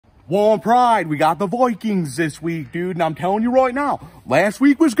One pride, we got the Vikings this week, dude. And I'm telling you right now, last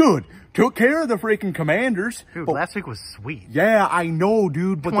week was good. Took care of the freaking Commanders. Dude, last week was sweet. Yeah, I know,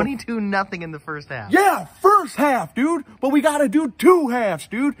 dude. But 22-0 in the first half. Yeah, first half, dude. But we got to do two halves,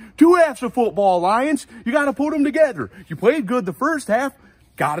 dude. Two halves of football, Lions. You got to put them together. You played good the first half.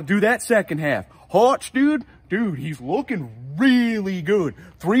 Got to do that second half. Hutch, dude, he's looking really good.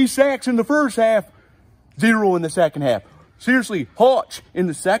 3 sacks in the first half, 0 in the second half. Seriously, Hutch, in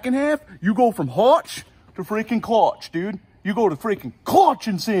the second half, you go from Hutch to freaking Clutch, dude. You go to freaking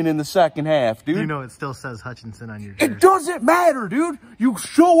Clutchinson in the second half, dude. You know it still says Hutchinson on your jersey. It doesn't matter, dude. You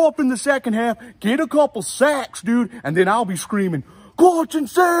show up in the second half, get a couple sacks, dude, and then I'll be screaming,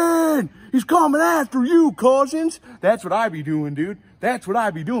 Clutchinson! He's coming after you, Cousins. That's what I be doing, dude. That's what I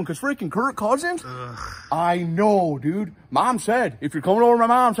be doing, because freaking Kirk Cousins, I know, dude. Mom said, if you're coming over to my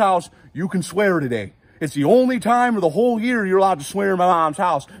mom's house, you can swear today. It's the only time of the whole year you're allowed to swear in my mom's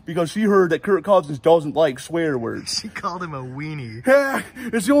house because she heard that Kirk Cousins doesn't like swear words. She called him a weenie. Yeah,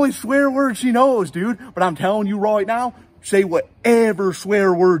 it's the only swear word she knows, dude. But I'm telling you right now, say whatever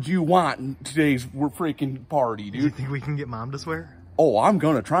swear words you want in today's freaking party, dude. Do you think we can get Mom to swear? Oh, I'm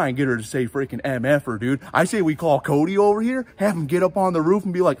going to try and get her to say freaking MF'er, dude. I say we call Cody over here, have him get up on the roof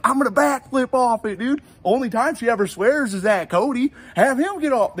and be like, I'm going to backflip off it, dude. Only time she ever swears is at Cody. Have him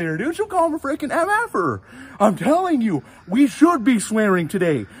get up there, dude. She'll call him a freaking MF'er. I'm telling you, we should be swearing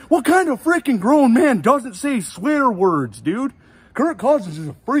today. What kind of freaking grown man doesn't say swear words, dude? Kirk Cousins is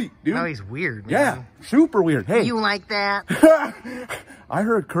a freak, dude. No, he's weird, man. Yeah, super weird. Hey. You like that? I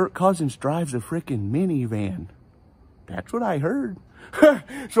heard Kirk Cousins drives a freaking minivan. That's what I heard.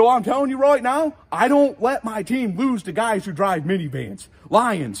 So I'm telling you right now, I don't let my team lose to guys who drive minivans.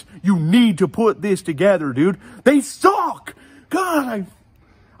 Lions, you need to put this together, dude. They suck. God,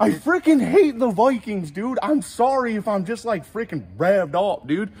 I freaking hate the Vikings, dude. I'm sorry if I'm just like freaking revved up,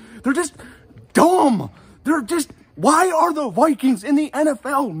 dude. They're just dumb. Why are the Vikings in the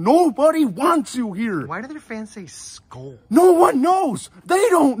NFL? Nobody wants you here. Why do their fans say skull? No one knows. They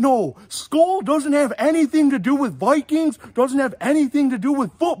don't know. Skull doesn't have anything to do with Vikings, doesn't have anything to do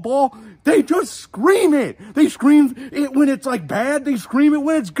with football. They just scream it. They scream it when it's like bad. They scream it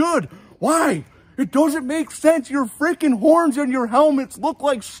when it's good. Why? It doesn't make sense. Your freaking horns on your helmets look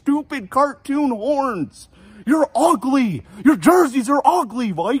like stupid cartoon horns. You're ugly. Your jerseys are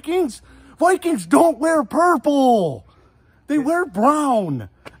ugly, Vikings. Vikings don't wear purple. They wear brown.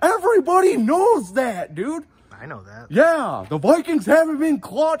 Everybody knows that, dude. I know that. Yeah, the Vikings haven't been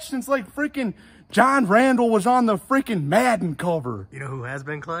clutch since like freaking John Randall was on the freaking Madden cover. You know who has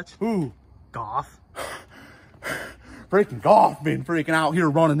been clutch? Who? Goff. Freaking Goff been freaking out here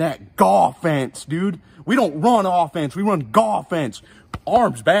running that Goff-fence, dude. We don't run offense, we run Goff-fence.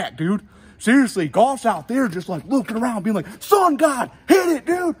 Arms back, dude. Seriously, Goff's out there just like looking around being like, Sun God, hit it,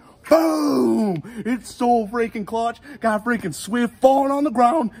 dude. Boom! It's so freaking clutch. Got freaking Swift falling on the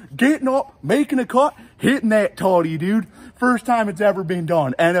ground, getting up, making a cut, hitting that toddy, dude. First time it's ever been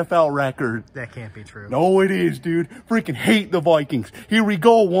done. NFL record. That can't be true. No, it is, dude. Freaking hate the Vikings. Here we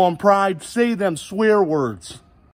go, One Pride. Say them swear words.